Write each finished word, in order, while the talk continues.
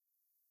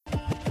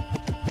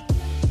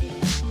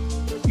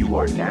You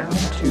are now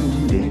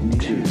tuned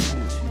into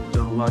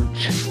the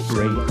Lunch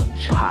Break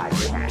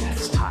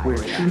Podcast, where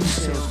true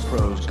sales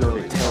pros go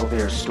to tell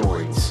their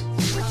stories.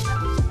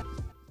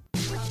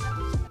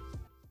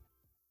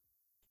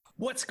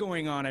 What's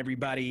going on,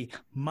 everybody?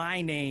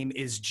 My name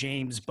is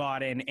James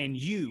Bodden, and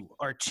you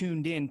are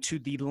tuned in to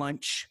the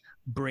Lunch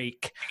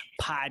Break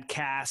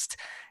Podcast.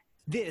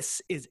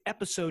 This is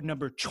episode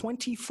number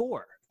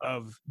 24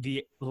 of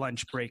the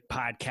Lunch Break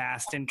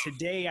Podcast, and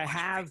today I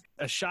have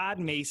Ashad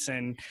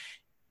Mason,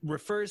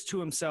 refers to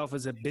himself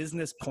as a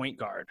business point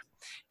guard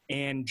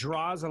and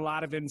draws a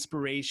lot of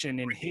inspiration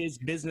in his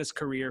business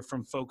career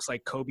from folks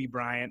like Kobe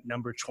Bryant,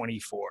 number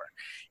 24.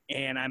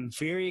 And I'm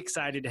very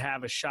excited to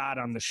have Ashad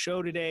on the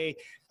show today.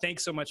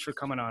 Thanks so much for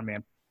coming on,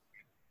 man.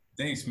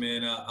 Thanks,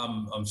 man.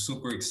 I'm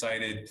super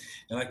excited.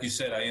 And like you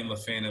said, I am a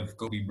fan of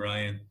Kobe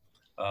Bryant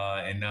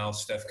and now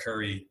Steph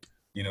Curry.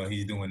 You know,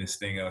 he's doing this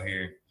thing out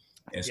here.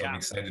 And so I'm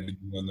excited to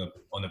be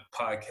on the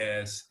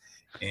podcast.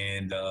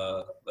 And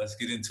let's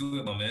get into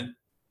it, my man.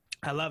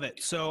 I love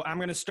it. So I'm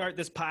going to start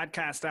this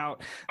podcast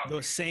out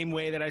the same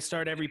way that I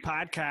start every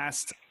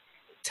podcast.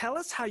 Tell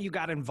us how you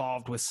got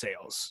involved with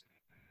sales.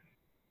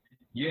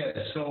 Yeah.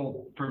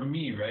 So for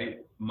me,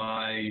 right,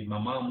 my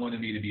mom wanted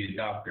me to be a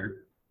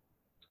doctor.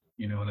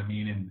 You know what I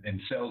mean?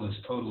 And sales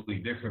is totally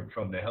different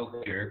from the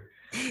healthcare.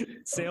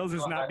 Sales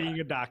is not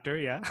being a doctor.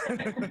 Yeah.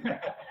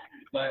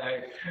 But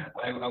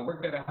I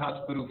worked at a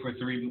hospital for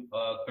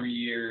three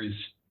years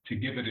to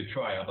give it a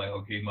try. I'm like,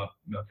 okay, my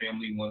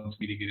family wants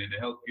me to get into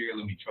healthcare.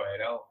 Let me try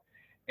it out.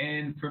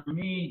 And for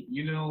me,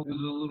 you know, it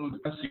was a little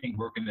depressing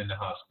working in the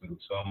hospital.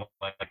 So I'm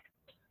like,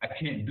 I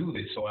can't do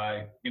this. So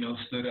I,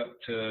 stood up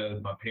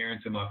to my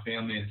parents and my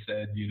family and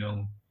said,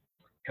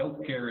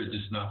 healthcare is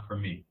just not for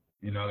me.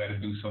 I got to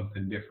do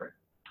something different.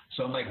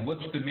 So I'm like,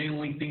 what's the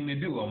manly thing to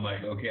do? I'm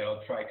like, okay,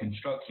 I'll try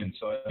construction.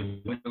 So I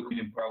window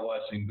cleaning, power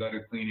washing,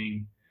 gutter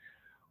cleaning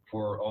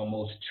for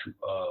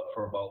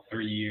about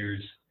 3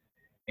 years.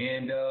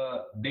 And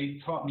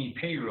they taught me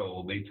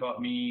payroll. They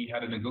taught me how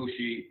to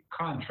negotiate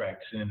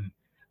contracts. And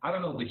I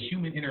don't know, the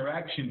human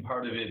interaction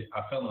part of it,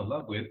 I fell in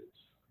love with.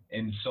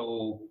 And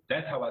so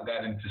that's how I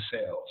got into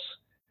sales.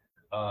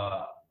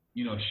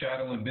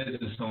 Shadowing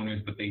business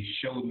owners, but they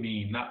showed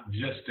me not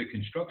just the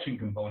construction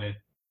component,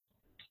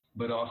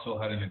 but also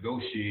how to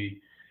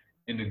negotiate.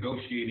 And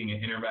negotiating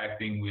and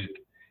interacting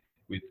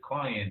with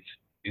clients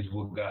is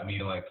what got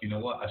me like, you know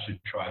what, I should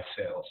try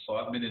sales. So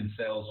I've been in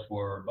sales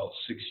for about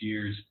 6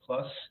 years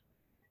plus,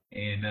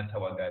 and that's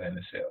how I got into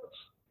sales.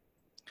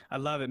 I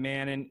love it,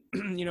 man.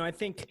 And, I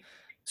think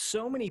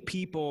so many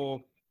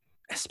people,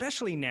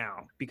 especially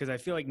now, because I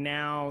feel like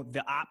now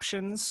the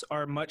options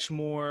are much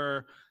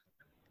more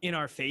in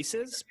our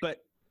faces, but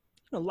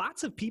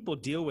lots of people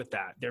deal with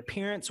that. Their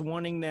parents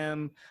wanting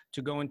them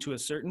to go into a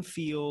certain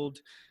field,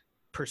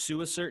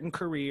 pursue a certain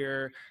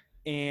career,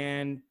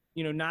 and,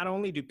 not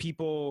only do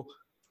people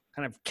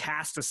kind of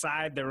cast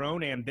aside their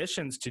own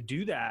ambitions to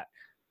do that.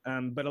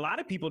 But a lot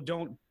of people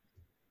don't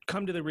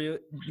come to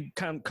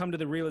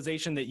the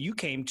realization that you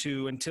came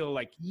to until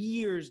like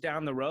years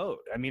down the road.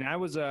 I mean, I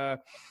was a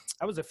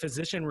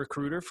physician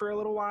recruiter for a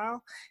little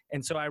while.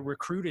 And so I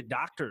recruited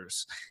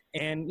doctors,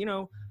 and,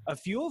 a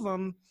few of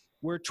them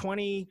were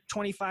 20,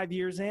 25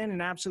 years in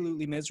and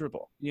absolutely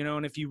miserable,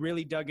 and if you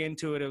really dug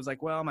into it, it was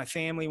like, well, my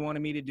family wanted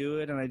me to do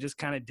it and I just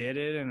kind of did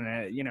it.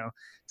 And,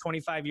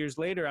 25 years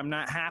later, I'm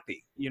not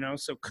happy,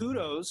 so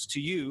kudos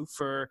to you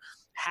for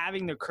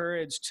having the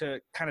courage to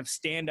kind of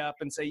stand up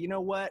and say, you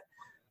know what,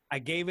 I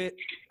gave it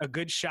a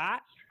good shot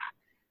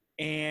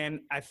and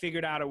I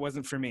figured out it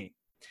wasn't for me.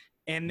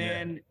 And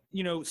then,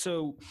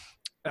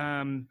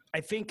 I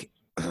think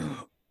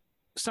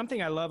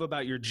something I love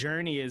about your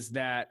journey is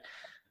that,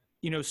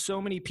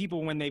 so many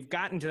people, when they've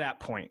gotten to that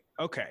point,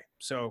 okay,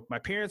 so my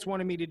parents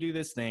wanted me to do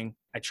this thing.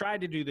 I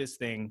tried to do this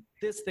thing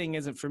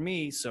isn't for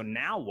me. So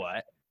now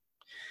what?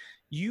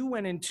 You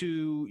went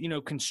into,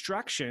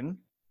 construction,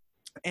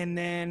 and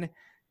then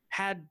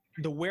had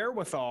the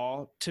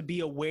wherewithal to be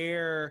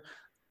aware,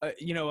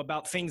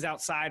 about things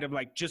outside of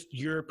like just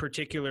your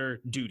particular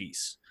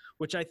duties,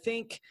 which I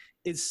think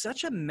is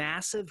such a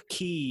massive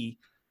key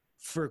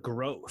for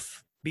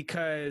growth,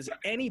 because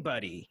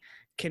anybody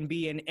can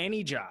be in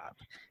any job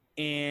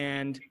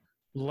and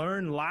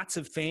learn lots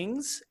of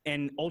things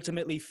and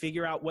ultimately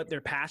figure out what they're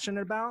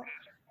passionate about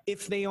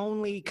if they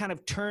only kind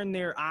of turn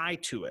their eye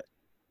to it.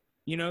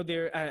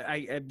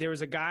 There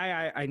was a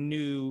guy I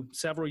knew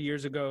several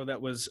years ago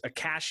that was a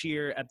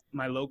cashier at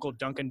my local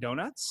Dunkin'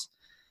 Donuts.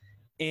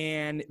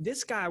 And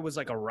this guy was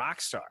like a rock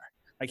star.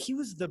 Like, he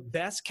was the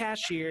best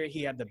cashier.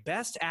 He had the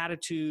best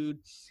attitude.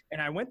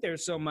 And I went there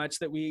so much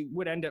that we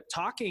would end up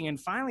talking. And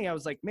finally I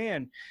was like,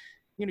 man,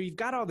 you've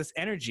got all this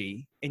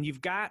energy and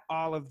you've got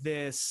all of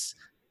this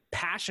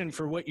passion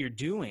for what you're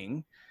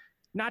doing.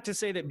 Not to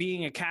say that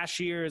being a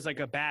cashier is like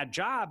a bad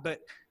job, but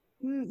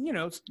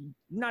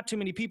not too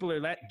many people are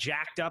that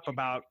jacked up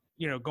about,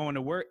 going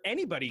to work.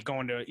 Anybody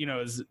going to,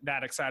 is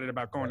that excited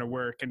about going to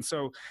work. And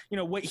so,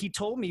 what he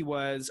told me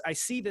was, I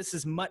see this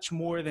as much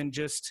more than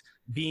just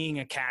being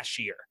a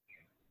cashier.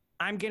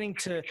 I'm getting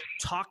to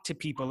talk to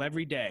people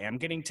every day. I'm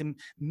getting to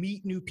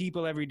meet new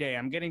people every day.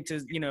 I'm getting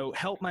to,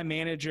 help my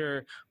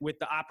manager with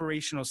the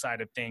operational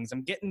side of things.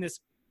 I'm getting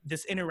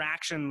this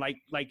interaction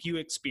like you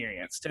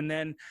experienced. And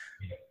then,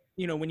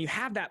 when you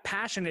have that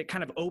passion, it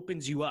kind of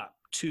opens you up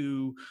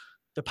to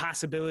the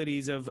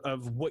possibilities of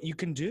what you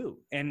can do.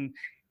 And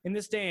in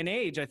this day and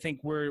age, I think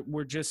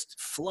we're just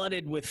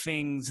flooded with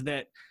things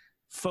that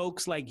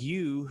folks like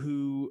you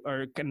who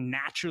are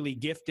naturally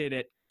gifted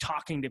at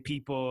talking to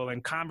people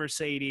and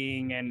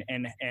conversating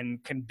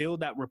and can build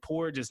that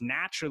rapport just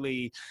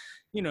naturally,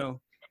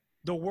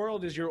 the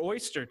world is your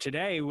oyster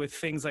today with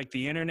things like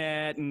the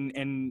internet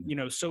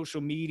and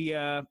social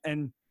media.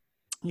 And,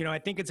 I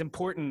think it's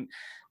important,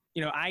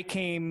 I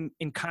came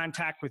in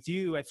contact with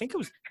you, I think it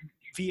was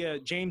via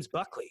James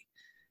Buckley,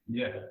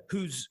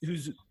 who's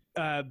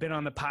been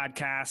on the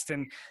podcast.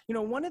 And,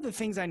 one of the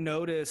things I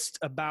noticed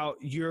about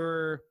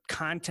your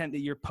content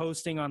that you're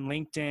posting on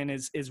LinkedIn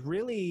is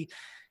really,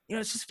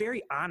 it's just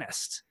very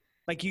honest.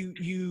 Like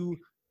you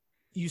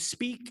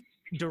speak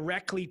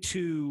directly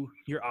to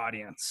your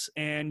audience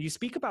and you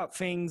speak about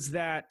things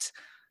that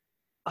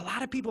a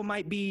lot of people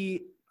might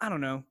be, I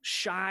don't know,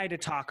 shy to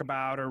talk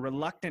about or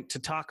reluctant to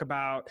talk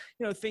about,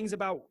 things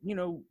about,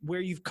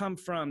 where you've come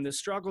from, the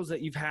struggles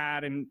that you've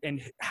had and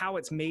how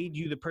it's made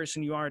you the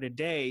person you are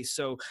today.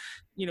 So,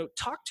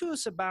 talk to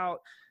us about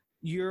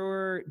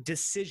your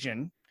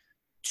decision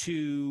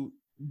to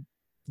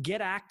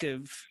get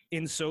active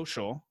in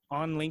social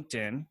on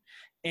LinkedIn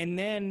and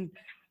then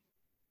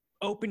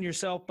open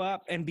yourself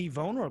up and be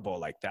vulnerable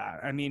like that.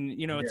 I mean,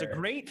 it's a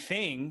great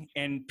thing,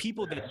 and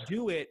people that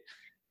do it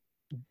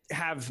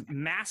have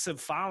massive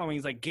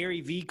followings. Like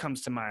Gary Vee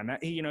comes to mind.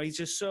 He's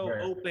just so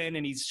open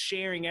and he's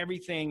sharing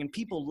everything and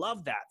people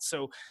love that.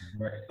 So,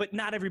 but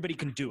not everybody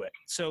can do it.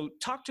 So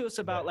talk to us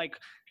about like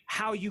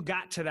how you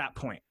got to that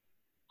point.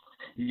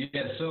 Yeah.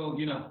 So,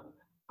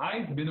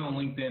 I've been on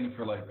LinkedIn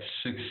for like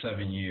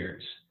 6-7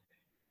 years.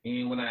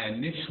 And when I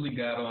initially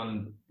got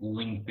on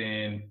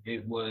LinkedIn,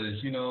 it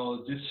was,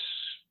 just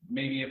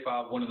maybe if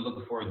I wanted to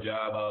look for a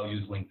job, I'll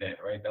use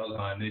LinkedIn, right? That was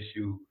my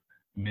initial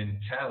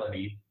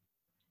mentality.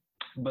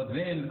 But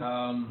then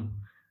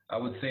I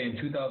would say in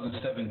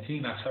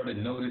 2017, I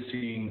started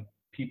noticing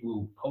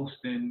people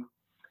posting,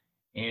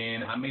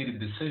 and I made a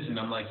decision.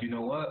 I'm like, you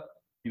know what?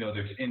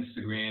 There's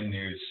Instagram,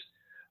 there's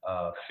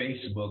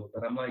Facebook,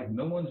 but I'm like,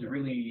 no one's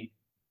really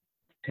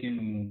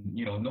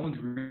no one's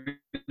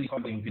really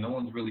on LinkedIn, no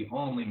one's really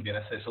on LinkedIn.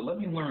 I said, so let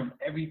me learn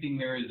everything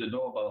there is to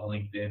know about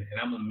LinkedIn,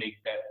 and I'm gonna make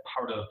that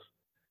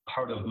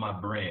part of my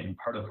brand,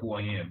 part of who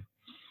I am.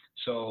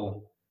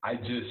 So I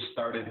just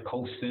started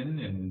posting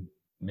and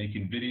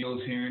making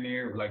videos here and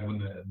there. Like when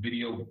the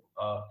video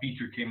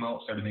feature came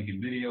out, started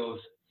making videos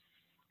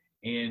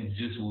and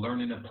just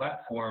learning the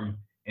platform.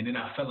 And then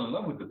I fell in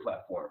love with the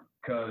platform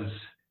because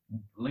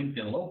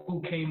LinkedIn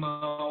Local came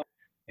out,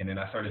 and then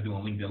I started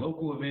doing LinkedIn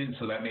Local events.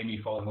 So that made me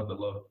fall in love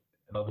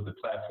with the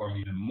platform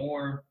even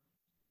more.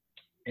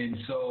 And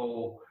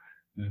so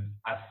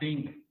I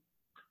think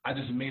I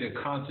just made a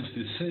conscious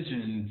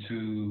decision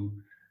to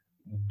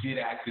get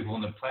active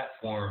on the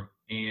platform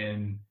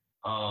and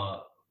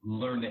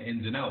learn the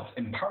ins and outs.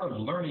 And part of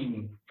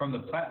learning from the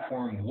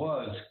platform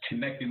was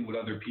connecting with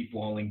other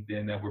people on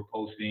LinkedIn that were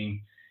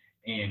posting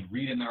and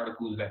reading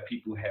articles that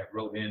people had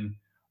wrote in,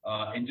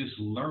 and just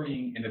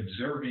learning and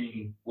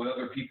observing what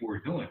other people were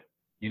doing.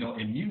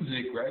 In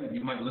music, right?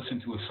 You might listen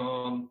to a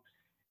song,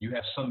 you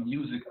have some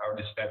music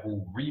artists that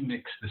will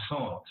remix the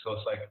song. So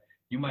it's like,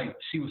 you might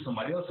see what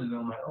somebody else is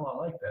doing, like, oh, I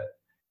like that.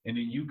 And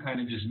then you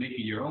kind of just make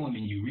it your own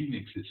and you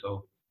remix it.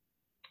 So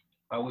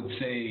I would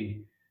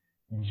say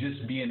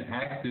just being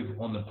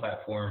active on the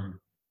platform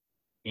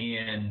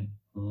and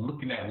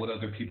looking at what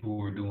other people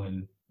were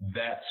doing,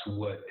 that's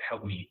what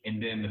helped me.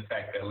 And then the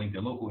fact that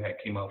LinkedIn Local had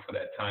came out for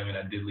that time, and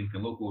I did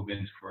LinkedIn Local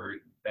events for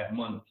that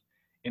month.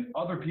 And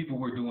other people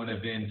were doing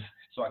events,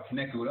 so I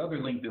connected with other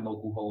LinkedIn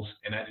Local hosts,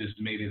 and I just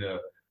made it a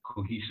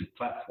cohesive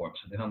platform.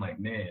 So then I'm like,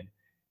 man,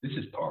 this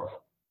is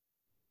powerful.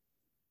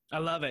 I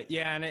love it.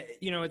 Yeah. And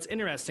it's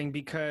interesting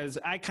because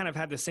I kind of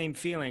had the same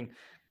feeling.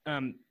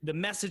 The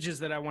messages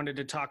that I wanted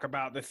to talk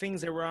about, the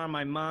things that were on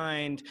my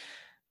mind,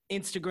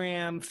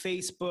 Instagram,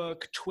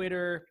 Facebook,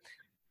 Twitter,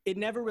 it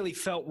never really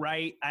felt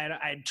right.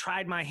 I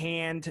tried my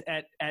hand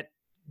at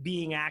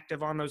being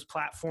active on those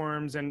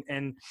platforms.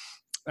 And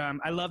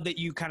I love that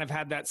you kind of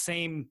had that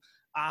same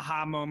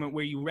aha moment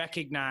where you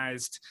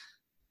recognized,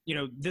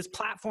 this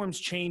platform's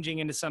changing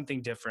into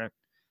something different.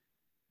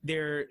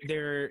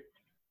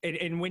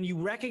 And when you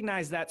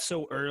recognize that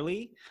so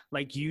early,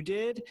 like you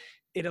did,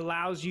 it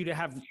allows you to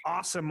have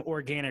awesome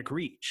organic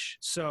reach.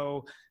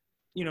 So,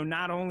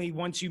 not only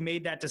once you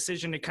made that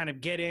decision to kind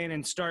of get in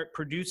and start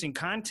producing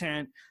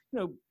content,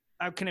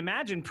 I can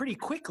imagine pretty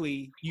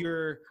quickly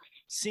you're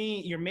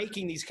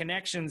making these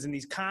connections and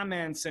these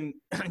comments. And,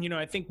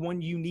 I think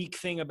one unique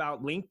thing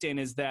about LinkedIn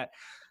is that,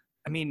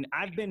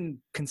 I've been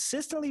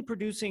consistently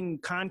producing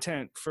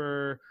content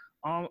for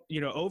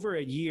over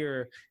a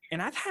year,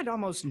 and I've had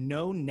almost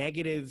no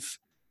negative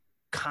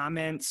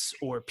comments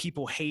or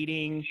people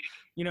hating,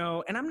 you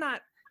know, and I'm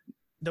not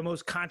the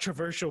most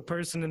controversial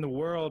person in the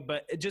world,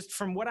 but just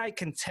from what I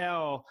can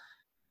tell,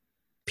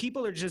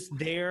 people are just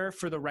there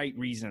for the right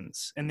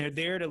reasons, and they're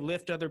there to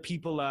lift other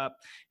people up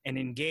and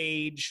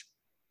engage.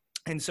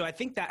 And so I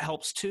think that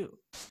helps too,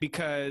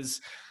 because,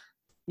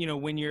 you know,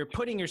 when you're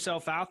putting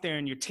yourself out there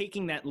and you're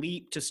taking that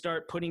leap to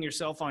start putting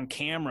yourself on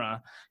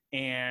camera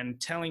and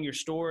telling your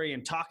story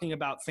and talking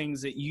about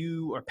things that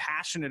you are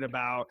passionate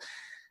about,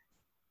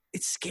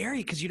 it's scary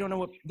because you don't know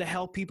what the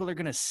hell people are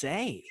going to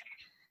say.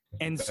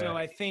 And so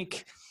I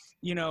think,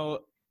 you know,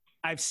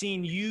 I've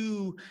seen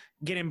you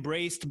get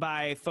embraced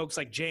by folks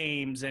like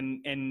James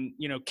and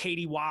you know,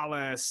 Katie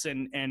Wallace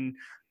and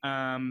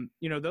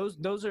you know,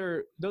 those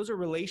are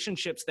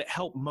relationships that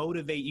help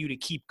motivate you to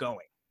keep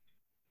going.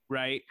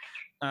 Right.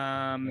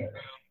 And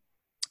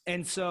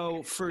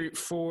so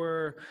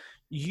for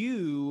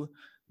you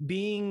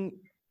being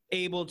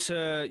able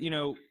to, you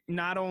know,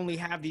 not only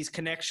have these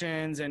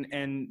connections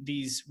and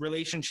these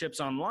relationships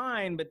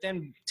online, but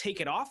then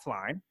take it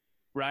offline,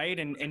 right?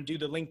 And do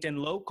the LinkedIn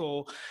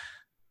local,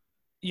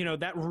 you know,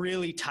 that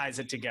really ties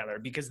it together,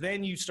 because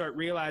then you start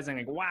realizing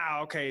like,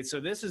 wow, okay,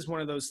 so this is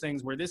one of those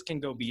things where this can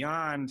go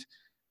beyond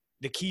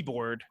the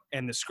keyboard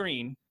and the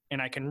screen,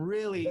 and I can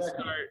really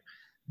start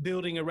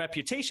building a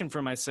reputation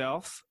for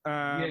myself.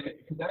 Yeah,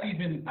 I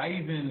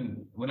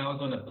even when I was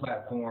on the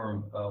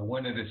platform,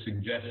 one of the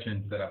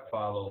suggestions that I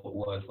followed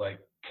was like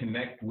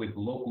connect with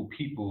local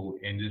people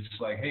and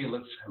just like, hey,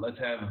 let's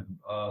have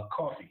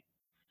coffee.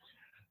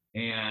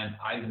 And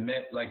I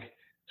met like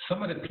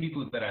some of the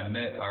people that I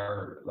met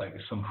are like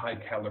some high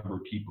caliber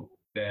people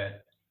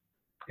that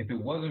if it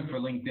wasn't for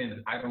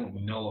LinkedIn, I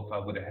don't know if I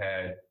would have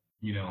had,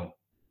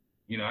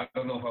 I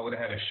don't know if I would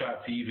have had a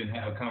shot to even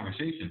have a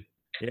conversation.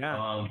 Yeah.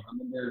 I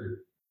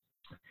remember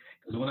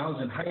because when I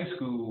was in high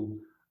school,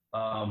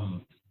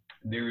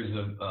 there was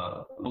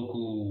a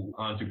local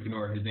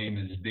entrepreneur. His name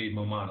is Dave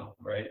Momano,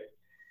 right?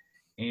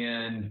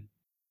 And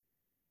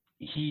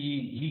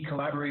he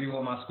collaborated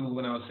with my school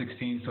when I was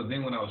 16. So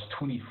then when I was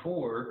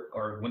 24,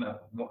 or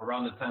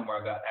around the time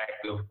where I got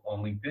active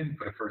on LinkedIn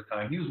for the first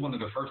time, he was one of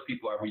the first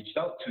people I reached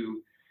out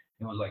to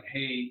and was like,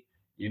 hey,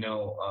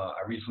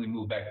 I recently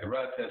moved back to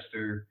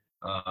Rochester.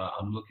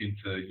 I'm looking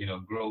to,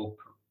 grow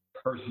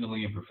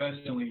personally and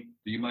professionally.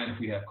 Do you mind if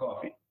we have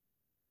coffee?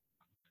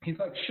 He's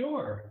like,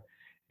 sure.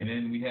 And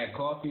then we had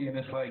coffee, and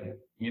it's like,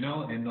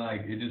 and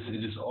like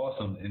it's just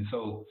awesome. And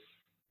so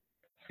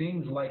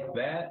things like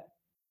that,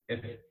 if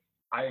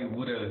I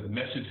would have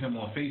messaged him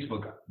on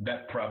Facebook,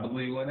 that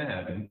probably wouldn't have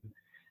happened.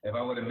 If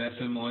I would have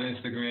messaged him on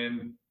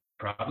Instagram,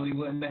 probably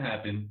wouldn't have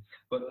happened.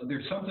 But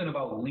there's something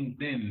about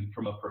LinkedIn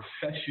from a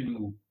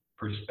professional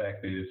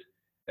perspective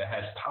that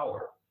has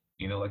power.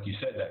 Like you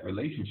said, that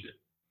relationship.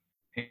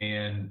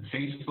 And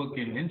Facebook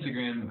and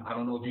Instagram, I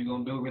don't know if you're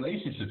going to build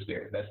relationships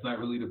there. That's not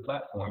really the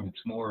platform.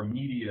 It's more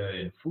media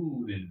and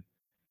food and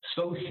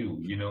social,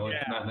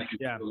 It's not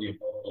necessarily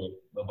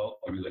about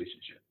the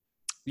relationship.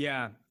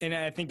 Yeah. And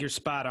I think you're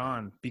spot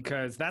on,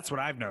 because that's what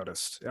I've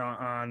noticed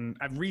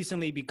I've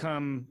recently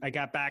I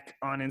got back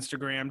on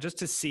Instagram just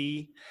to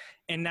see,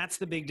 and that's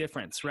the big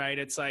difference, right?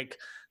 It's like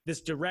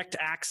this direct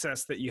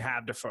access that you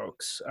have to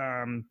folks.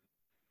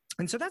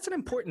 And so that's an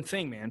important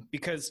thing, man,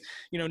 because,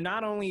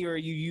 not only are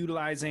you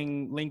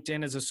utilizing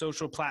LinkedIn as a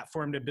social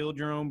platform to build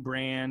your own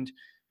brand,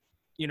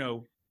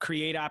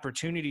 create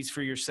opportunities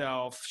for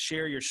yourself,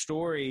 share your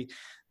story,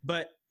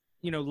 but,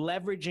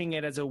 leveraging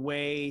it as a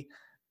way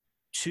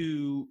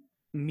to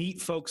meet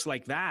folks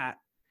like that.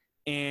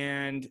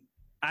 And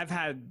I've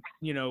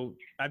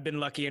been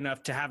lucky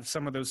enough to have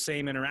some of those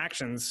same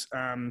interactions.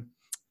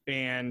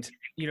 And,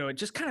 it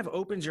just kind of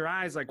opens your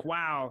eyes like,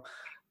 wow.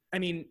 I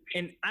mean,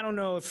 and I don't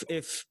know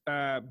if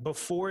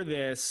before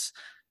this,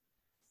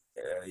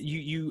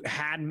 you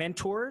had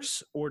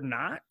mentors or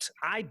not.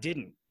 I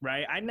didn't,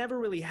 right? I never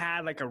really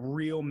had like a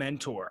real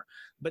mentor,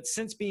 but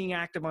since being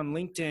active on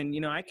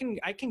LinkedIn,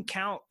 I can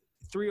count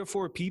 3 or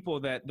 4 people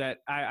that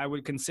I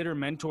would consider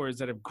mentors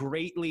that have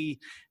greatly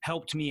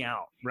helped me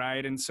out,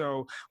 right? And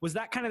so was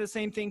that kind of the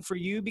same thing for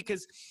you?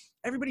 Because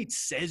everybody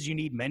says you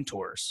need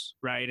mentors,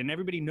 right? And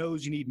everybody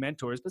knows you need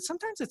mentors, but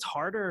sometimes it's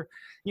harder,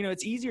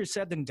 it's easier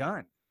said than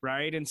done,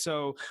 right? And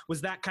so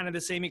was that kind of the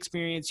same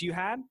experience you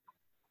had?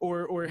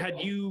 Or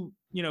had you,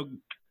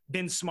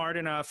 been smart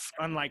enough,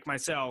 unlike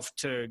myself,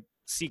 to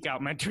seek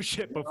out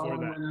mentorship before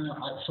that?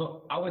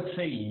 So I would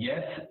say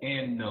yes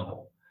and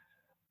no.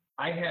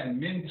 I had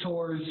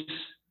mentors,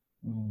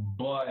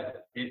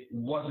 but it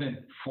wasn't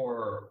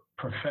for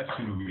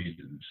professional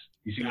reasons.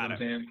 You see what I'm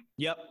saying?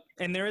 Yep.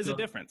 And there is a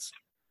difference.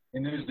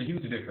 And there's a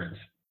huge difference.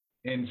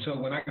 And so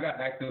when I got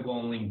active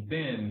on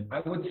LinkedIn, I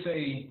would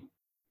say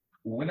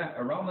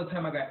around the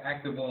time I got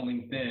active on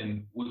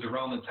LinkedIn was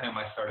around the time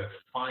I started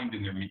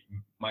finding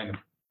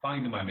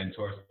my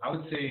mentors. I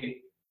would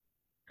say,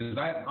 because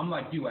I'm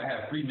like you, I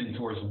have 3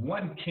 mentors.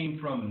 1 came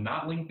from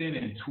not LinkedIn,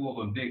 and 2 of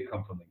them did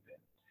come from LinkedIn.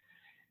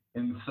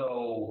 And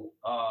so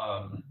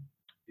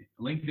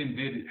LinkedIn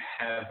did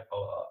have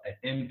an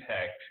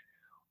impact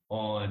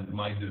on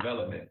my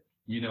development.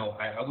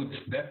 I would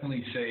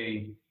definitely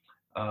say,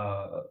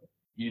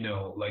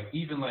 like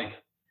even like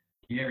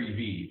Gary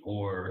Vee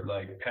or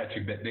like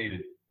Patrick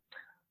Bet-David,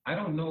 I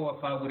don't know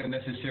if I would have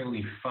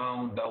necessarily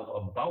found out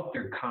about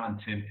their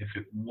content if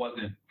it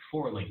wasn't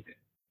for LinkedIn.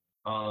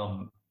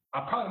 I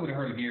probably would have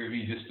heard of Gary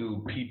Vee just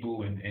through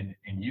people and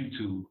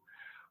YouTube,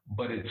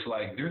 but it's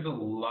like there's a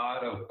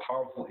lot of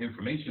powerful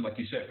information, like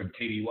you said, from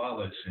Katie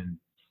Wallace and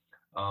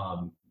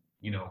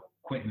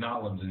Quentin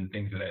Allums and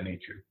things of that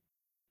nature.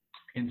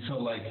 And so,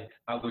 like,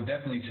 I would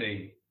definitely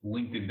say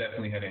LinkedIn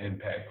definitely had an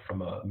impact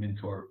from a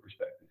mentor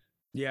perspective.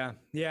 Yeah,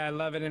 I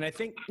love it. And I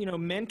think,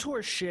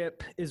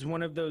 mentorship is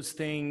one of those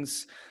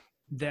things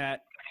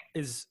that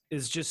is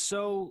just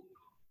so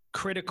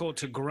critical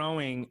to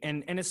growing.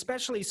 And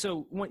especially,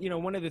 so,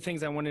 one of the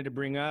things I wanted to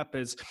bring up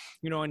is,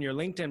 on your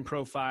LinkedIn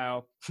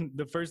profile,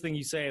 the first thing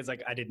you say is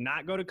like, I did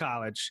not go to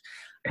college.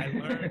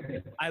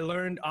 I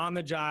learned on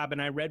the job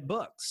and I read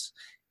books.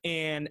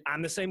 And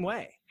I'm the same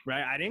way,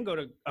 right? I didn't go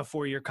to a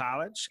 4-year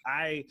college.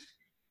 I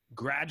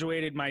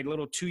graduated my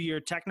little 2-year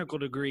technical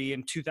degree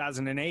in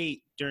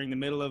 2008 during the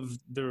middle of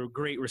the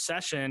Great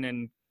Recession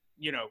and,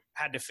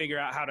 had to figure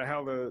out how the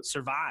hell to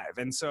survive.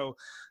 And so,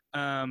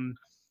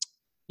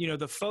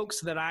 the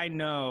folks that I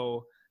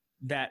know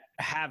that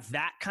have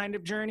that kind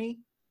of journey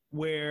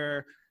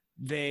where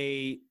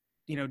they,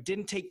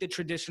 didn't take the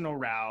traditional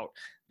route,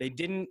 they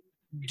didn't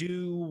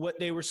do what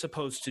they were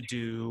supposed to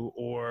do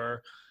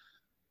or,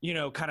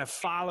 kind of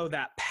follow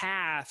that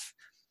path,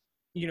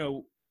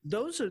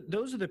 those are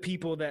the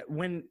people that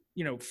when,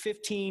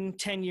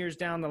 10 years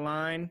down the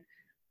line,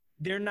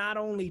 they're not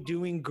only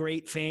doing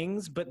great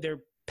things, but they're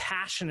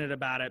passionate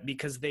about it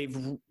because they've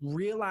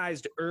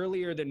realized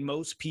earlier than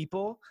most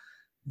people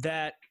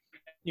that,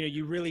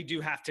 you really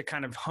do have to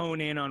kind of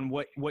hone in on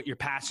what you're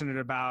passionate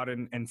about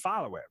and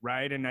follow it.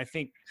 Right. And I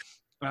think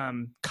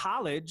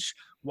college,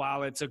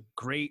 while it's a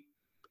great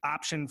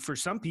option for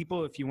some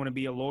people, if you want to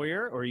be a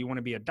lawyer or you want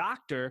to be a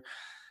doctor,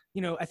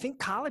 I think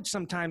college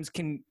sometimes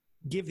can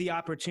give the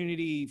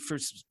opportunity for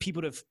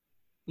people to,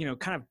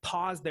 kind of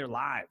pause their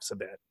lives a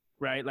bit,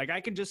 right? Like I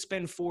could just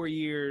spend 4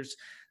 years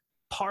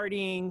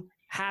partying,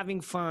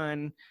 having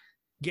fun,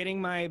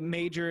 getting my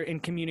major in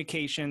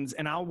communications,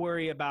 and I'll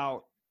worry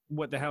about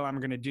what the hell I'm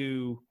going to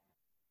do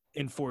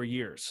in 4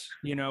 years,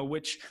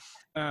 which,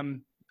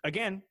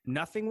 again,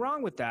 nothing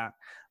wrong with that.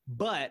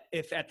 But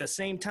if at the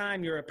same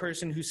time you're a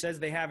person who says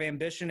they have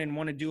ambition and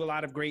want to do a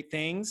lot of great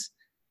things,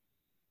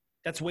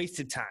 that's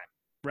wasted time,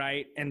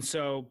 right? And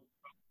so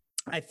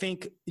I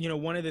think,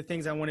 one of the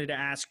things I wanted to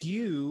ask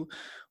you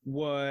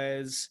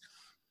was,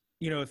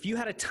 if you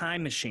had a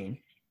time machine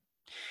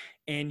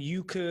and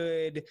you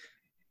could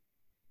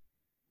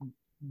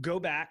go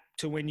back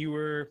to when you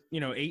were,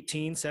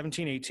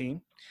 17,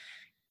 18,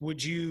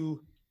 would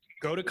you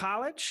go to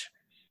college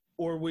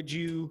or would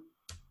you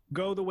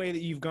go the way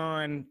that you've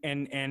gone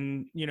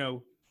and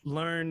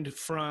learned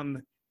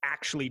from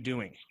actually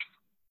doing?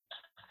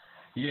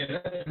 Yeah,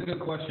 that's a good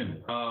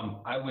question.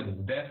 I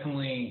would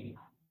definitely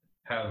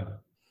have,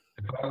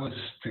 if I was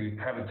to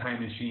have a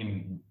time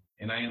machine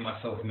and I am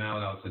myself now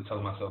and I was to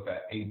tell myself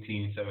at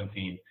 18,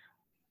 17,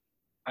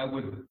 I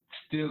would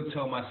still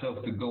tell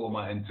myself to go with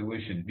my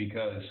intuition,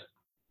 because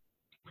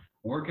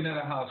working at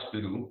a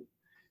hospital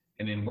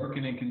and then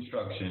working in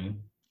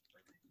construction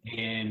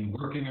and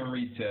working in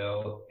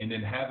retail and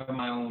then having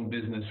my own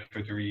business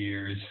for 3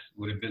 years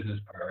with a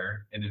business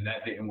partner, and then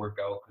that didn't work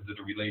out because of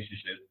the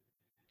relationship.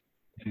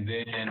 And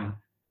then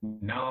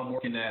now I'm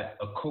working at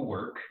a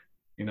co-work,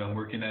 I'm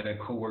working at a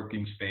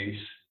co-working space.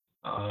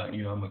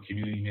 I'm a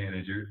community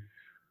manager.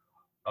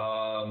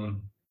 I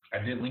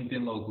did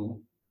LinkedIn Local.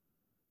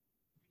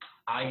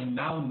 I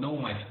now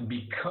know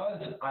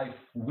because I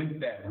went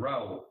that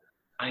route,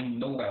 I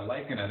know what I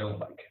like and I don't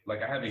like.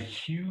 Like I have a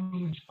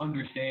huge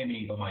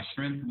understanding of my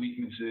strengths,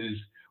 weaknesses,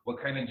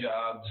 what kind of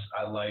jobs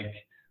I like,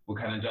 what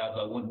kind of jobs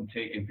I wouldn't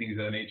take and things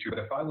of that nature. But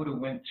if I would have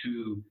went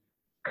to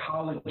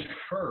college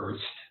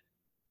first,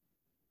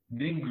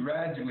 then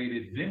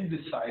graduated, then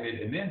decided,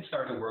 and then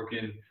started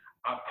working,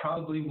 I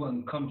probably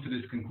wouldn't come to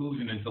this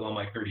conclusion until I'm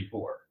like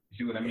 34. You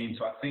see what I mean?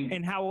 So I think.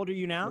 And how old are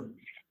you now?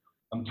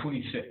 I'm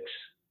 26.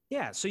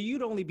 Yeah, so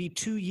you'd only be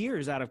 2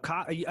 years out of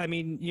college. I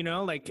mean,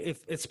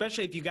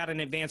 especially if you got an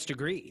advanced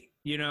degree,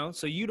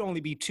 so you'd only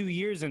be 2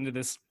 years into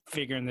this,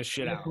 figuring this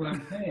shit out. That's what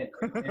I'm saying.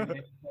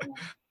 and so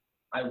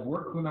I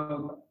worked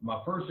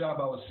my first job,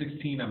 I was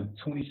 16, I'm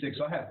 26.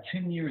 So I have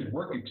 10 years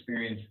work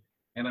experience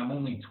and I'm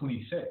only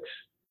 26.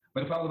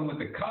 But if I would have went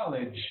to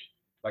college,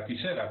 like you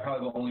said, I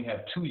probably would only have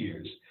 2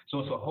 years. So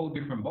it's a whole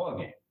different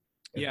ballgame.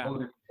 Yeah.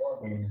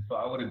 So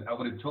I would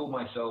have told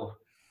myself,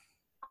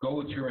 go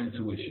with your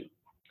intuition.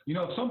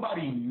 If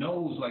somebody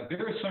knows, like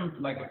there are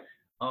some, like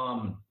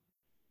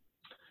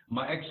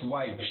my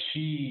ex-wife,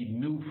 she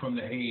knew from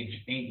the age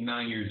 8,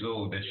 9 years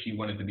old that she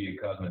wanted to be a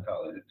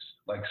cosmetologist.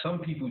 Like some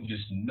people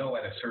just know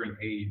at a certain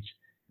age,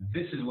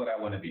 this is what I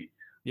want to be.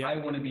 Yeah. I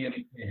want to be a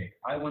mechanic.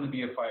 I want to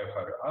be a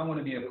firefighter. I want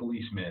to be a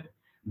policeman.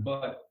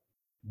 But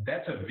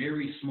that's a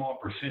very small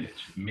percentage,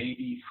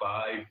 maybe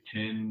 5,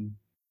 10,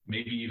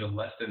 maybe even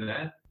less than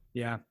that.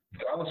 Yeah.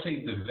 I would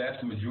say the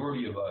vast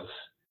majority of us,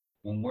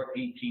 when we're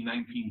 18,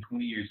 19,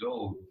 20 years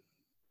old,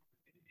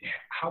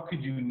 how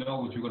could you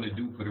know what you're going to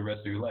do for the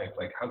rest of your life?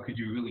 Like, how could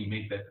you really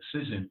make that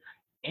decision?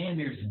 And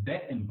there's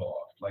debt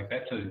involved. Like,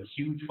 that's a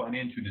huge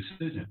financial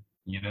decision,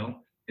 you know?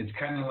 It's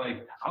kind of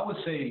like, I would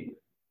say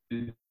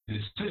the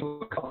decision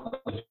for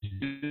college is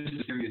just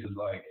as serious as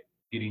like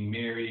getting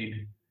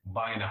married,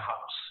 buying a house.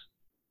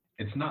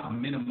 It's not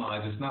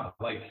minimized. It's not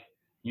like,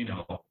 you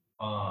know,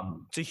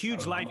 it's a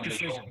huge life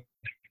decision.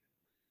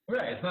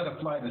 Right. It's not a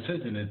fly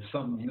decision. It's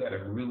something you got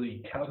to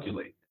really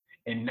calculate.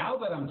 And now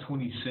that I'm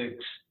 26,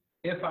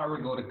 if I were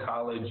to go to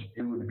college,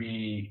 it would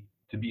be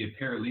to be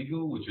a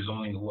paralegal, which is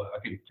only I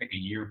could take a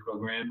year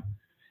program.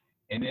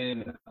 And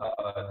then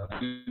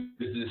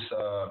there's this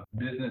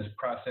business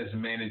process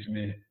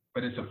management,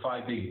 but it's a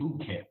 5-day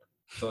boot camp.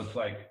 So it's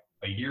like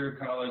a year of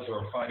college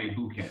or a 5-day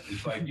boot camp.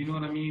 It's like, you know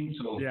what I mean?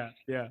 So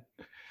yeah.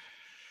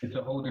 It's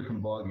a whole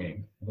different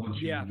ballgame once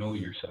you know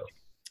yourself.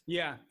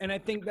 Yeah. And I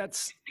think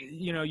that's,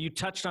 you know, you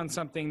touched on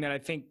something that I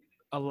think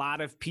a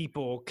lot of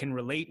people can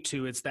relate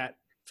to. It's that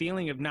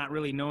feeling of not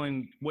really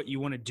knowing what you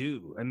want to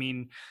do. I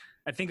mean,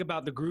 I think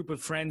about the group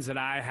of friends that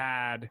I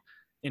had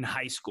in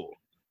high school.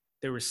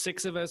 There were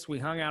 6 of us. We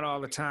hung out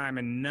all the time,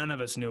 and none of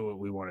us knew what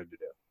we wanted to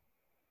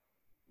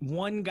do.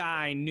 One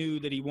guy knew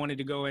that he wanted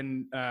to go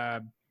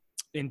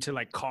into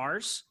like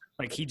cars.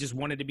 Like, he just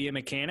wanted to be a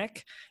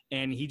mechanic,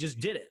 and he just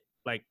did it.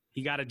 Like,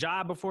 he got a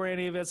job before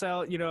any of us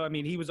else. You know, I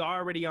mean, he was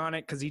already on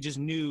it because he just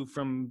knew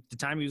from the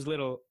time he was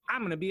little, I'm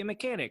going to be a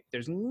mechanic.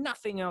 There's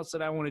nothing else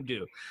that I want to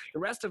do. The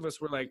rest of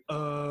us were like,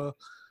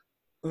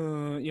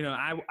 you know,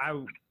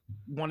 I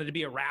wanted to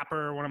be a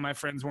rapper. One of my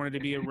friends wanted to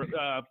be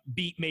a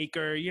beat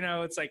maker. You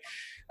know, it's like,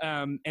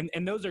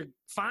 and those are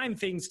fine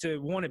things to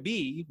want to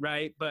be,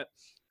 right? But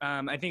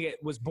I think it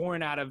was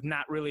born out of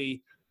not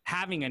really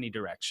having any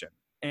direction.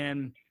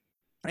 And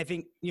I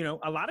think, you know,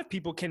 a lot of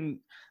people can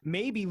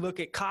maybe look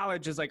at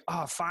college as like,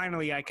 oh,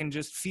 finally, I can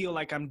just feel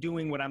like I'm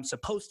doing what I'm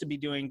supposed to be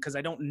doing because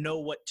I don't know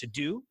what to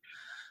do.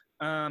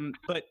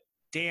 But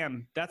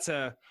damn, that's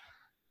a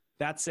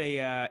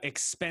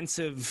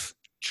expensive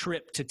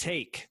trip to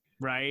take,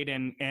 right?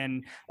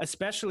 And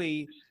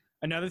especially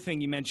another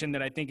thing you mentioned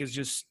that I think is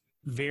just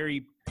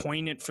very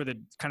poignant for the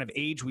kind of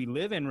age we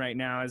live in right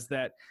now is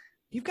that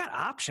you've got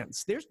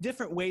options. There's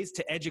different ways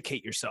to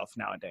educate yourself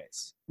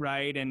nowadays,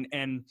 right? And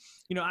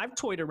you know, I've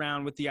toyed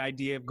around with the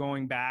idea of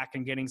going back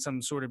and getting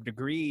some sort of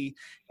degree.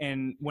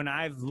 And when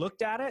I've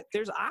looked at it,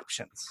 there's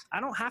options.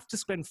 I don't have to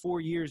spend 4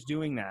 years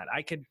doing that.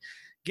 I could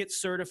get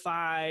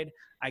certified.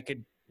 I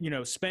could, you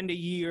know, spend a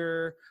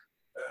year,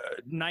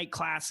 night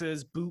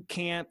classes, boot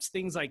camps,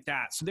 things like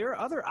that. So there are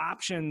other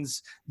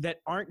options that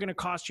aren't going to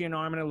cost you an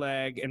arm and a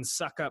leg and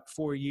suck up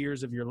 4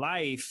 years of your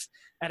life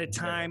at a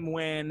time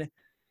when,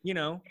 you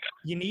know,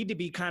 you need to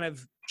be kind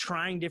of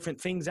trying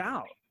different things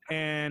out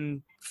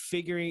and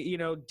figuring, you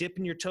know,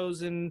 dipping your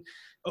toes in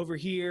over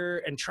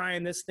here and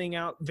trying this thing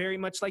out, very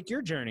much like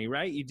your journey,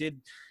 right? You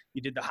did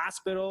the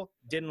hospital,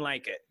 didn't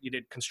like it. You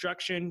did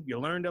construction, you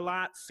learned a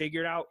lot,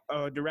 figured out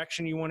a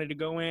direction you wanted to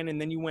go in,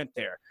 and then you went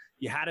there.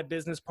 You had a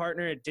business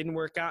partner, it didn't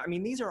work out. I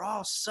mean, these are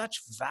all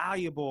such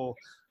valuable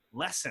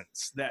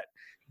lessons that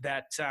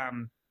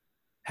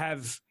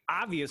have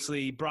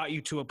obviously brought you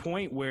to a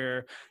point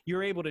where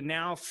you're able to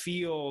now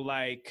feel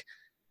like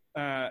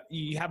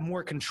you have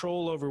more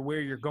control over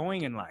where you're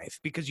going in life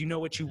because you know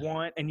what you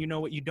want and you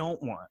know what you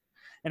don't want.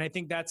 And I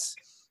think that's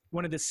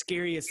one of the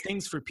scariest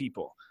things for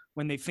people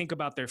when they think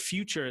about their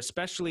future,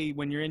 especially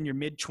when you're in your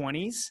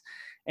mid-20s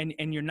and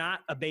you're not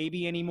a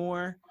baby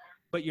anymore,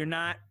 but you're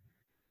not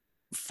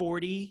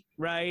 40,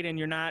 right? And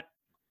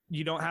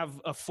you don't have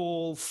a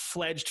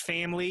full-fledged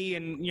family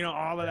and, you know,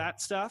 all of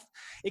that stuff.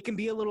 It can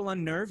be a little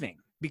unnerving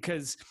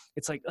because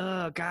it's like,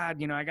 oh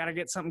God, you know, I got to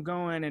get something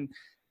going. And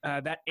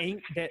that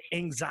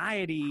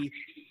anxiety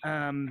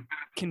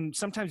can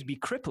sometimes be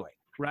crippling,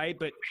 right?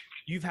 But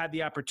you've had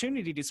the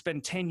opportunity to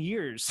spend 10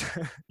 years,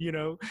 you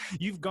know,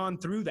 you've gone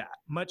through that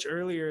much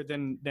earlier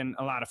than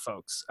a lot of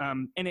folks.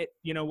 And it,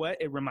 you know what,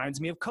 it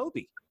reminds me of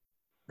Kobe,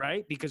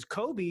 right? Because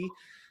Kobe,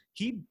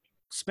 he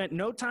spent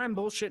no time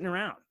bullshitting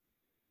around.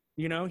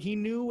 You know, he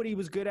knew what he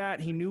was good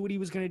at. He knew what he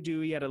was going to do.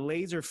 He had a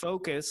laser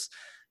focus.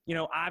 You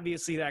know,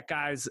 obviously that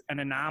guy's an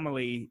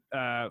anomaly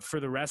for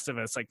the rest of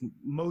us. Like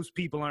most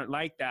people aren't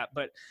like that.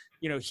 But,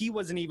 you know, he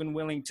wasn't even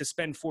willing to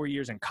spend 4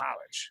 years in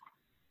college.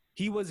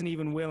 He wasn't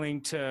even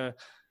willing to,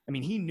 I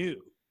mean, he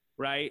knew,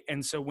 right?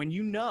 And so when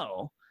you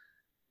know,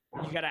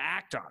 you got to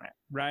act on it,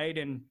 right?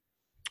 And,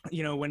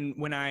 you know,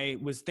 when I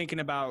was thinking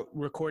about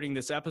recording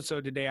this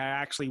episode today, I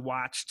actually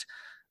watched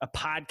a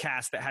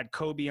podcast that had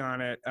Kobe on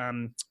it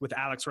with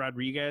Alex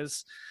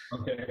Rodriguez.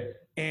 Okay.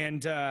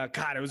 And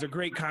God, it was a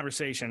great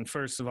conversation,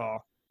 first of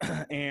all.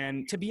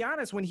 And to be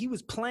honest, when he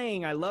was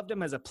playing, I loved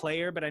him as a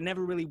player, but I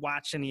never really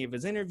watched any of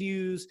his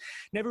interviews,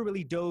 never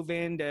really dove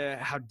into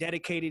how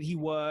dedicated he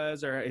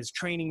was or his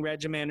training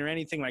regimen or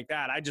anything like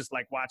that. I just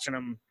like watching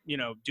him, you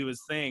know, do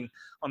his thing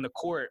on the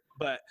court.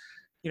 But,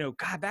 you know,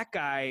 God, that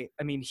guy,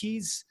 I mean,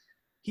 he's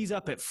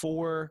up at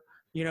 4,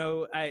 You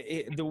know,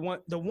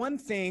 the one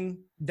thing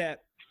that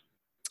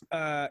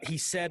he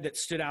said that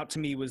stood out to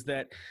me was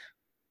that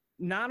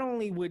not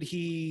only would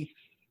he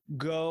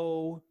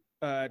go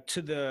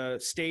to the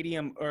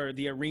stadium or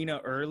the arena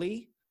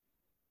early,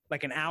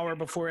 like an hour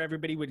before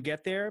everybody would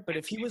get there, but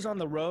if he was on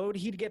the road,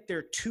 he'd get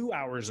there 2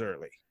 hours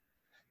early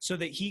so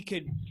that he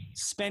could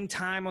spend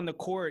time on the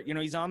court. You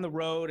know, he's on the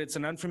road, it's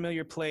an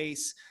unfamiliar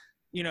place,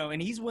 you know,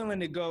 and he's willing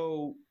to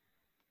go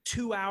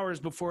 2 hours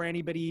before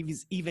anybody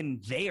is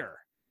even there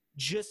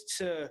just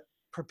to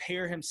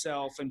prepare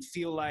himself and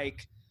feel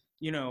like,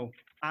 you know,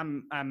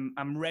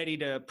 I'm ready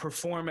to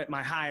perform at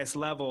my highest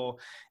level,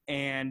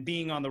 and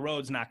being on the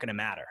road's not going to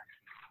matter.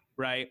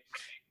 Right.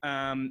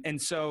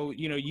 And so,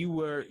 you know,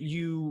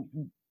 you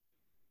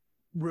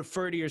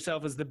refer to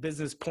yourself as the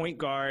business point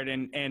guard,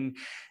 and,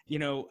 you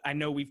know, I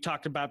know we've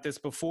talked about this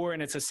before,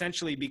 and it's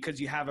essentially because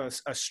you have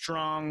a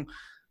strong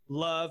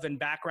love and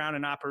background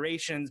in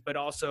operations, but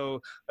also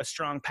a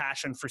strong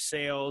passion for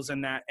sales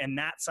and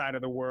that side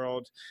of the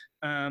world.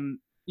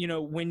 You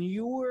know, when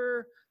you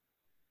were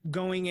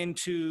going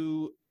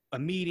into a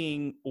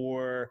meeting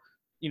or,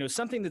 you know,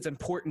 something that's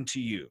important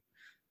to you,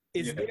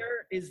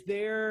 is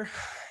there,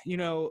 you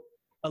know,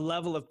 a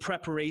level of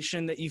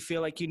preparation that you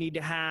feel like you need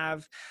to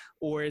have,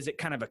 or is it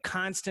kind of a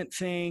constant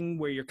thing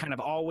where you're kind of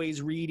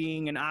always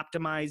reading and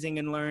optimizing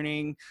and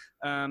learning?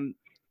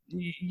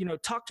 You know,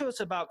 talk to us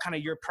about kind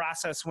of your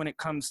process when it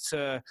comes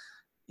to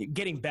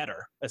getting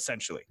better,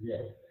 essentially.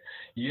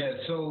 Yeah.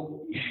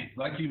 So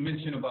like you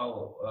mentioned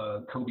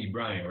about Kobe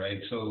Bryant, right?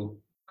 So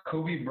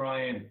Kobe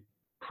Bryant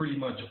pretty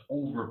much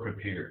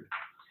over-prepared.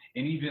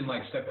 And even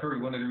like Steph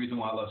Curry, one of the reasons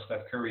why I love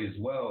Steph Curry as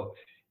well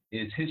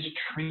is his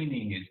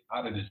training is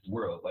out of this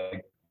world.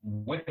 Like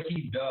what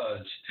he does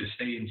to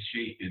stay in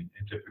shape and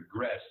to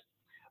progress.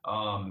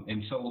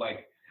 And so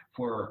like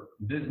for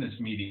business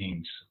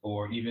meetings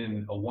or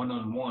even a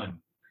one-on-one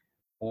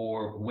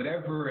or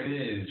whatever it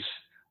is,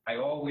 I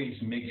always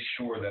make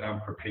sure that I'm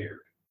prepared.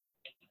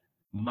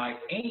 My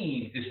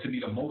aim is to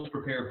be the most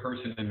prepared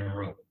person in the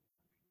room.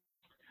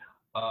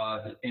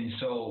 And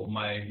so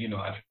I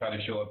try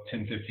to show up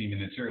 10, 15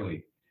 minutes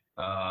early.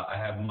 I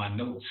have my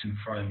notes in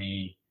front of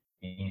me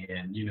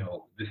and, you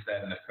know, this,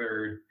 that, and the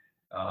third.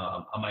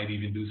 I might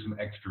even do some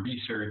extra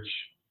research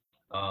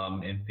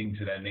and things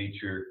of that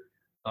nature.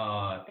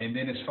 And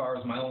then as far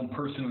as my own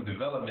personal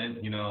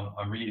development, you know,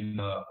 I'm reading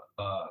the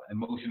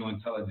emotional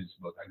intelligence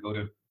book. I go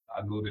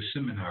to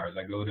seminars.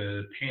 I go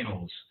to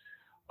panels.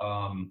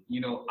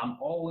 You know, I'm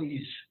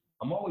always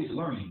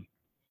learning.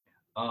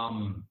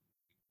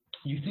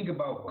 You think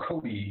about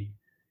Kobe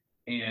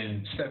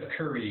and Steph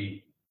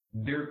Curry,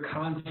 they're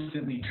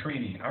constantly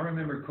training. I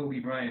remember Kobe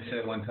Bryant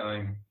said one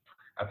time,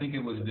 I think it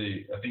was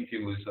the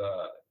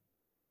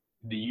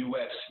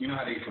U.S. You know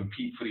how they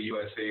compete for the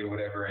USA or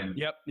whatever, and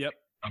yep.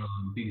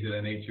 Things of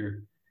that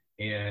nature.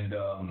 And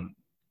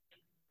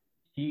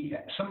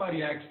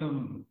somebody asked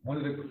him, one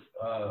of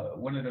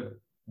the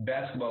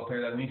basketball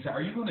players, and he said,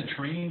 "Are you going to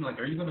train? Like,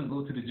 are you going to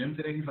go to the gym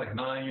today?" He's like,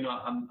 "Nah, you know,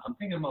 I'm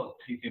thinking about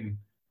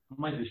I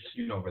might just,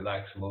 you know,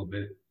 relax a little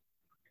bit."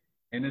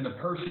 And then the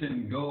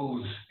person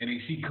goes and they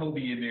see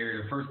Kobe in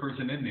there, the first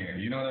person in there.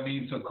 You know what I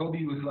mean? So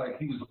Kobe was like,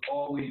 he was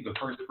always the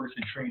first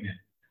person training.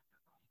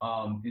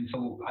 And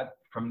so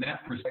from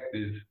that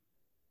perspective,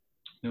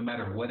 no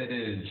matter what it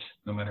is,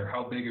 no matter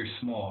how big or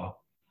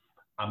small,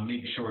 I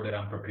make sure that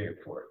I'm prepared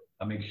for it.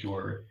 I make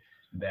sure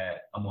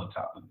that I'm on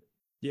top of it.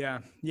 Yeah.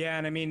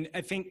 And I mean, I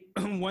think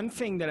one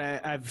thing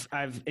that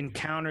I've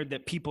encountered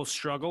that people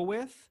struggle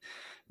with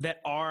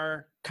that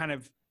are kind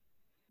of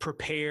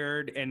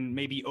prepared and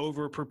maybe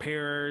over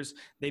preparers,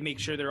 they make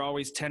sure they're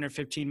always 10 or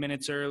 15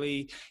 minutes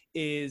early,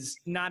 is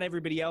not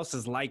everybody else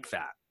is like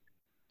that.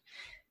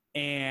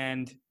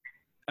 And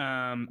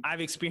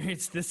I've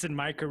experienced this in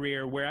my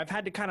career where I've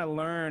had to kind of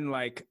learn,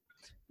 like,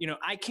 you know,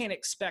 I can't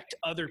expect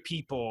other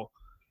people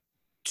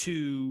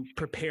to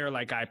prepare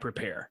like I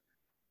prepare.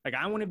 Like,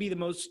 I want to be the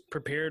most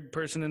prepared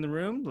person in the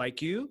room,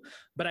 like you,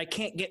 but I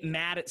can't get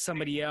mad at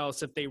somebody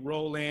else if they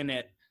roll in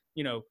at,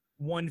 you know,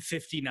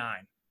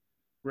 1:59,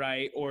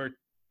 right? Or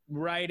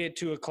right at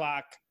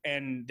 2:00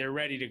 and they're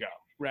ready to go,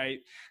 right?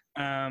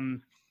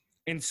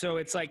 And so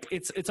it's like,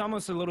 it's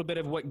almost a little bit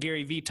of what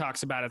Gary Vee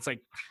talks about. It's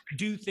like,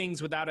 do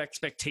things without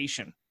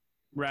expectation,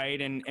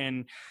 right?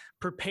 And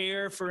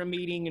prepare for a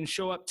meeting and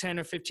show up 10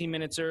 or 15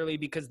 minutes early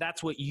because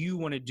that's what you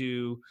want to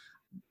do,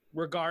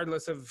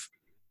 regardless of,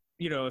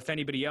 you know, if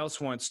anybody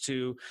else wants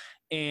to.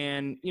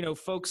 And, you know,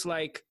 folks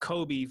like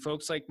Kobe,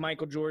 folks like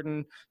Michael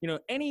Jordan, you know,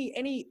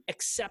 any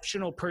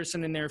exceptional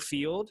person in their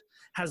field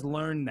has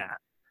learned that,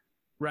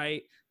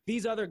 right?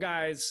 These other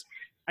guys,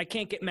 I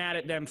can't get mad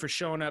at them for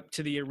showing up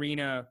to the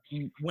arena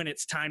when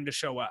it's time to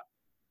show up,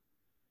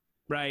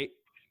 right?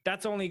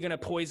 That's only going to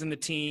poison the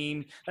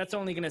team. That's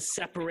only going to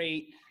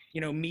separate, you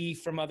know, me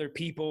from other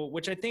people,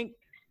 which I think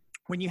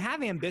when you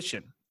have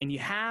ambition and you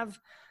have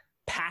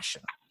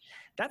passion,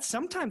 that's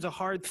sometimes a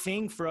hard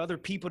thing for other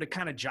people to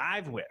kind of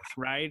jive with,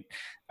 right?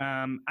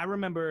 I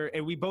remember,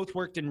 and we both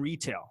worked in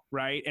retail,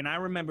 right? And I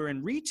remember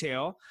in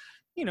retail,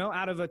 you know,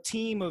 out of a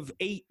team of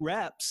 8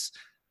 reps,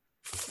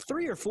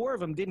 3 or 4 of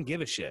them didn't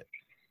give a shit.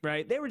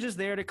 Right. They were just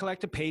there to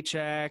collect a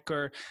paycheck,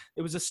 or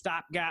it was a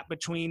stopgap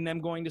between them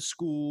going to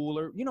school,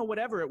 or, you know,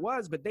 whatever it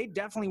was, but they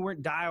definitely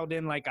weren't dialed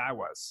in like I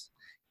was.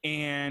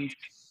 And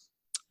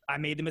I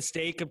made the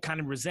mistake of kind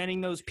of resenting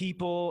those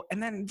people,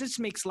 and then it just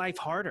makes life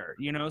harder,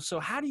 you know? So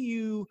how do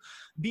you,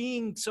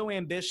 being so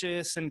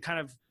ambitious and kind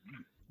of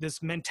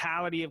this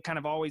mentality of kind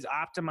of always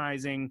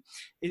optimizing,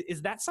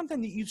 is that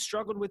something that you've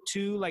struggled with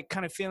too? Like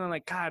kind of feeling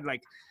like, God,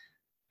 like,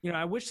 you know,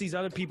 I wish these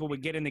other people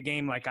would get in the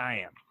game like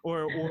I am,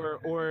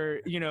 or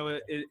you know,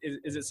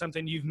 is it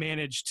something you've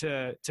managed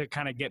to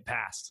kind of get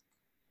past?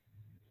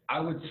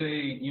 I would say,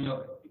 you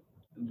know,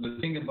 the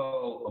thing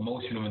about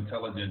emotional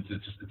intelligence,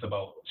 it's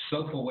about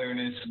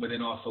self-awareness, but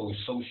then also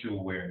social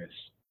awareness.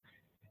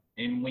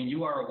 And when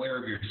you are aware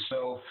of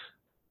yourself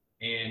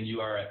and you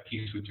are at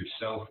peace with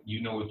yourself,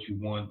 you know what you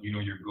want, you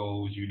know your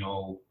goals, you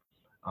know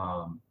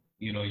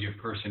your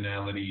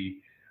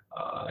personality.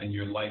 And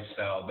your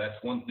lifestyle,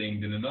 that's one thing.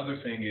 Then another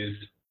thing is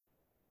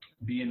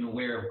being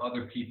aware of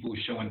other people,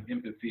 showing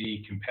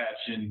empathy,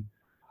 compassion,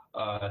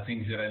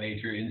 things of that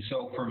nature. And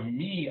so for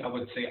me, I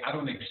would say I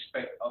don't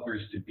expect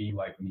others to be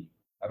like me.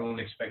 I don't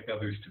expect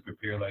others to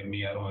prepare like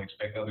me. I don't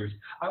expect others.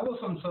 I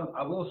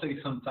will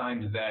say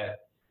sometimes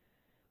that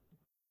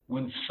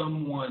when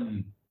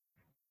someone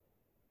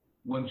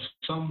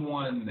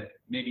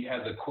maybe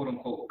has a quote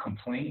unquote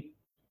complaint,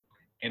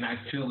 and I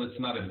feel it's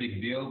not a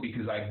big deal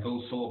because I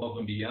go so above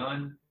and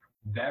beyond,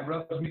 that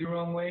rubs me the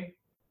wrong way.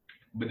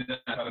 But then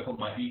I try to put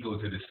my ego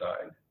to the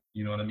side.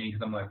 You know what I mean?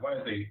 Because I'm like,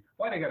 why they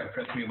got to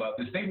press me about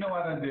this? They know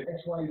I done did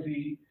X, Y,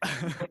 Z,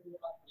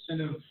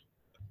 25% of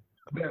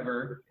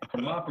whatever,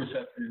 from my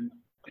perception.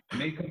 And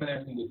they come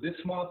at me with this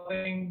small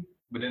thing,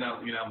 but then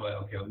I'm like,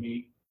 okay,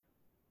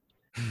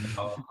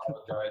 I'll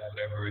apologize,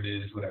 whatever it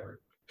is,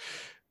 whatever.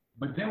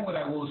 But then what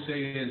I will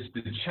say is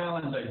the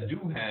challenge I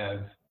do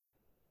have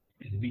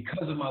is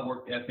because of my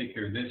work ethic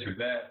or this or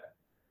that,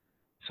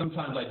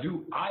 sometimes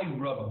I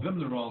rub them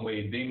the wrong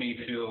way. They may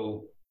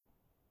feel,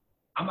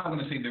 I'm not going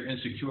to say they're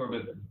insecure,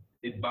 but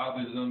it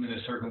bothers them in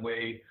a certain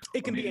way.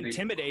 It can be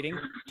intimidating.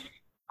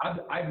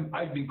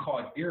 I've been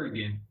called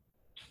arrogant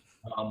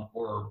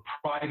or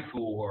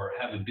prideful or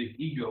have a big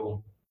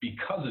ego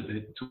because of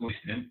it to an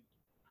extent.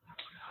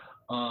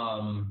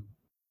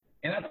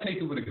 And I take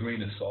it with a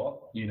grain of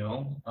salt, you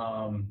know.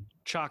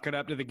 Chalk it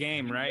up to the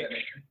game, right?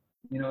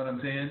 You know what I'm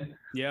saying?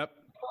 Yep.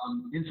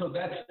 And so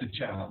that's the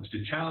challenge.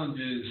 The challenge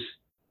is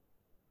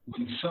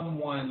when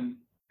someone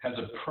has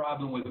a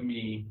problem with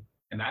me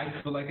and I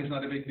feel like it's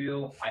not a big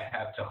deal, I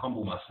have to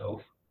humble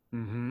myself.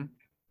 Mm-hmm.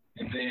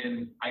 And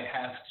then I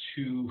have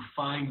to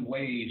find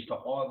ways to,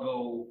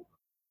 although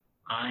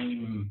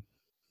I'm,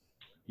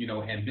 you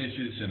know,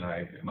 ambitious and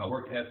my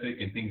work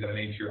ethic and things of that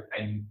nature,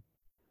 and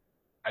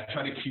I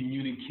try to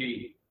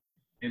communicate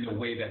in a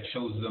way that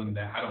shows them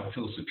that I don't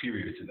feel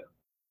superior to them.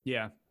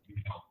 Yeah. You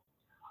know?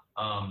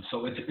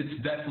 So it's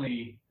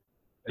definitely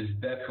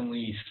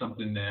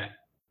something that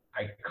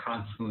I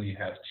constantly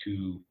have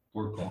to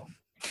work on.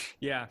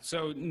 Yeah.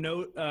 So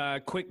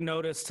quick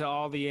notice to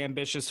all the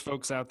ambitious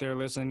folks out there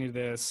listening to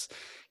this: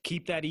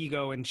 keep that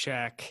ego in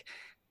check,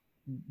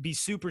 be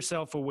super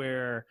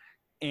self-aware,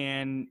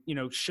 and, you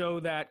know, show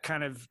that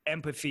kind of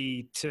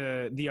empathy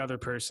to the other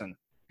person,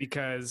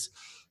 because,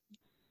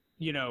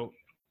 you know,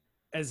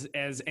 as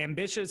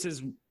ambitious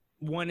as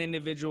one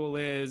individual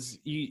is,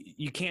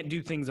 you can't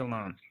do things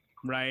alone.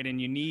 Right. And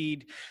you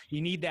need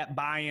that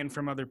buy-in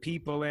from other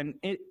people. And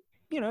it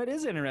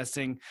is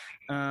interesting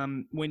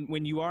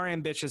when you are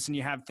ambitious and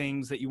you have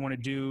things that you want to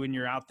do and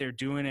you're out there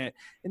doing it,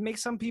 it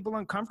makes some people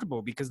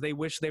uncomfortable because they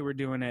wish they were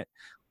doing it,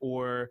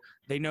 or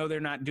they know they're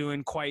not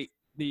doing quite,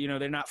 you know,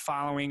 they're not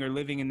following or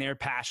living in their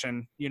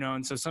passion, you know,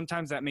 and so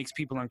sometimes that makes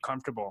people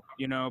uncomfortable,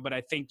 you know, but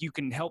I think you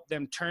can help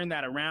them turn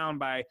that around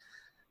by,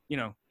 you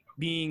know,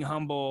 being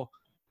humble,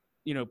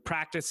 you know,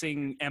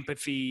 practicing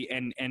empathy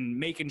and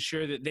making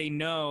sure that they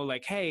know,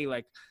 like, hey,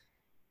 like,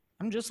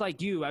 I'm just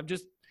like you. I'm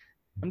just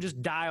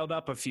dialed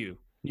up a few,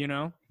 you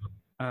know?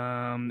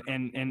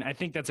 And I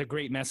think that's a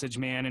great message,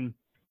 man. And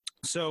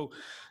so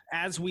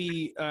as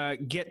we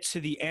get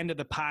to the end of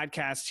the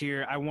podcast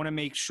here, I want to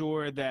make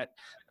sure that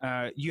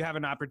you have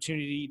an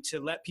opportunity to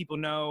let people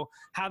know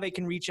how they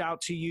can reach out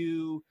to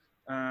you.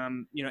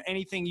 You know,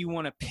 anything you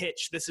want to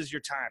pitch, this is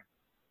your time.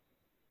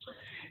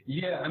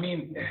 Yeah, I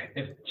mean,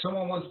 if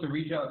someone wants to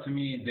reach out to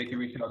me, they can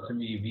reach out to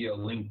me via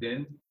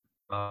LinkedIn,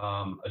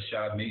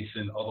 Ashad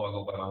Mason, although I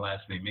go by my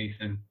last name,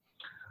 Mason.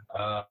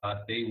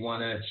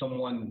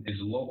 Someone is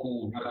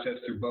local,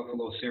 Rochester,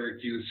 Buffalo,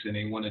 Syracuse, and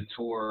they want to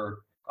tour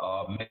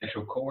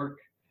Metro Cowork.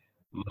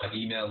 My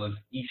email is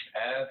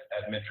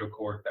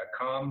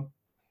eastave@metrocowork.com.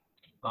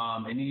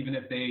 And even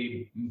if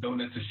they don't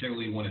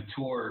necessarily want to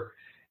tour,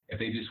 if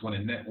they just want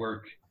to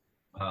network,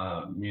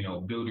 you know,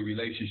 build a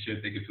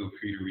relationship, they can feel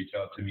free to reach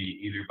out to me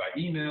either by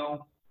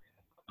email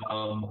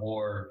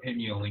or hit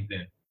me on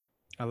LinkedIn.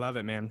 I love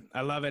it, man.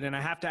 I love it. And I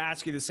have to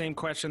ask you the same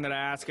question that I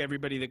ask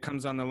everybody that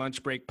comes on the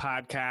Lunch Break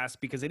podcast,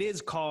 because it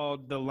is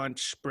called the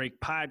Lunch Break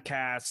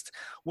podcast.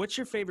 What's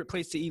your favorite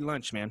place to eat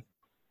lunch, man?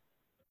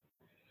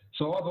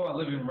 So although I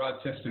live in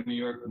Rochester, New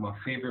York, my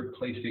favorite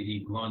place to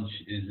eat lunch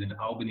is in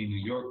Albany,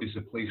 New York. It's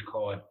a place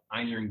called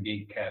Iron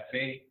Gate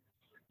Cafe.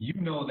 You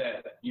know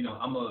that,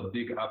 I'm a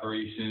big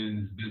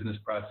operations business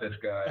process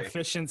guy.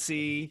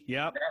 Efficiency.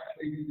 Yep. That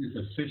place is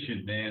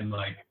efficient, man.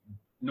 Like,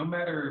 no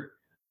matter,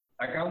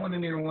 like, I went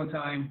in there one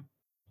time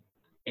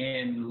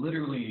and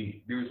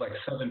literally there was like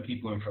 7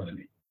 people in front of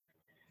me.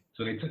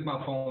 So they took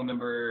my phone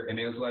number and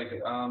it was like,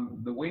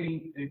 the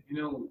waiting,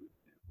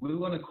 we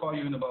want to call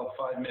you in about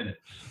 5 minutes.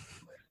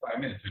 5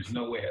 minutes, there's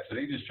no way. So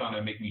they just trying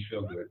to make me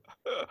feel good.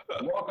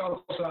 I walk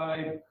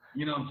outside,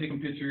 I'm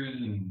taking pictures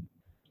and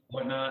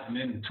whatnot, and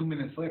then 2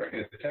 minutes later, I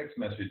get a text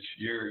message,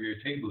 your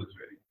table is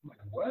ready. I'm like,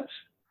 what?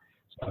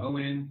 So I go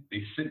in,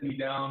 they sit me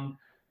down,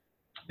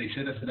 they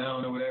sit us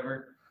down or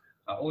whatever.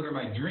 I order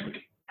my drink,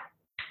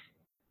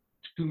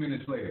 2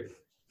 minutes later.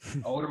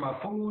 I order my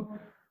food,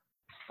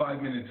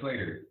 5 minutes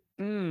later.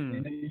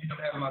 And then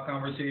having my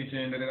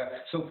conversation.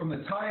 So from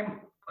the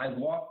time I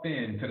walked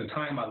in to the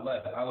time I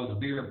left, I was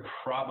there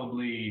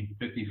probably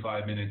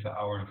 55 minutes, an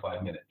hour and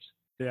 5 minutes.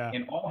 Yeah.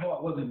 And although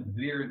I wasn't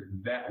there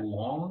that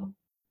long,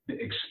 the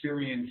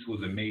experience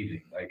was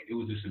amazing. Like, it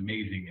was just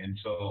amazing. And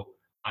so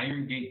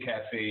Iron Gate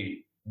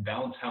Cafe,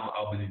 downtown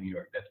Albany, New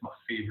York, that's my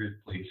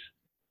favorite place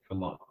for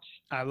lunch.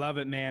 I love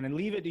it, man. And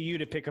leave it to you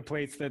to pick a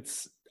place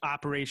that's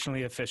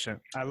operationally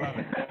efficient. I love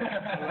it.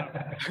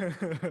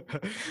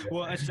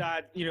 Well,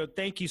 Ashad,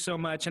 thank you so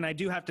much. And I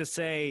do have to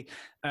say,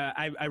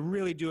 I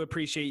really do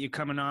appreciate you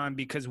coming on,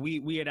 because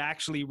we had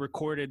actually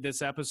recorded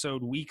this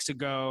episode weeks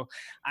ago.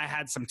 I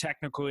had some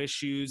technical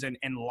issues and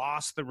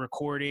lost the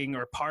recording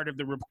or part of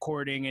the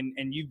recording.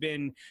 And you've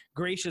been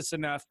gracious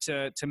enough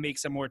to make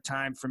some more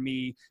time for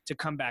me to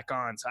come back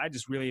on. So I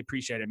just really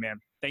appreciate it, man.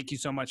 Thank you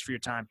so much for your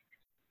time.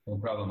 No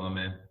problem, my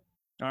man.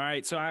 All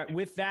right. So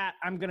with that,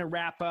 I'm going to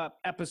wrap up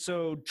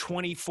episode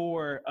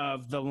 24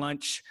 of the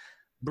Lunch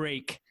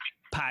Break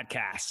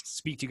podcast.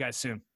 Speak to you guys soon.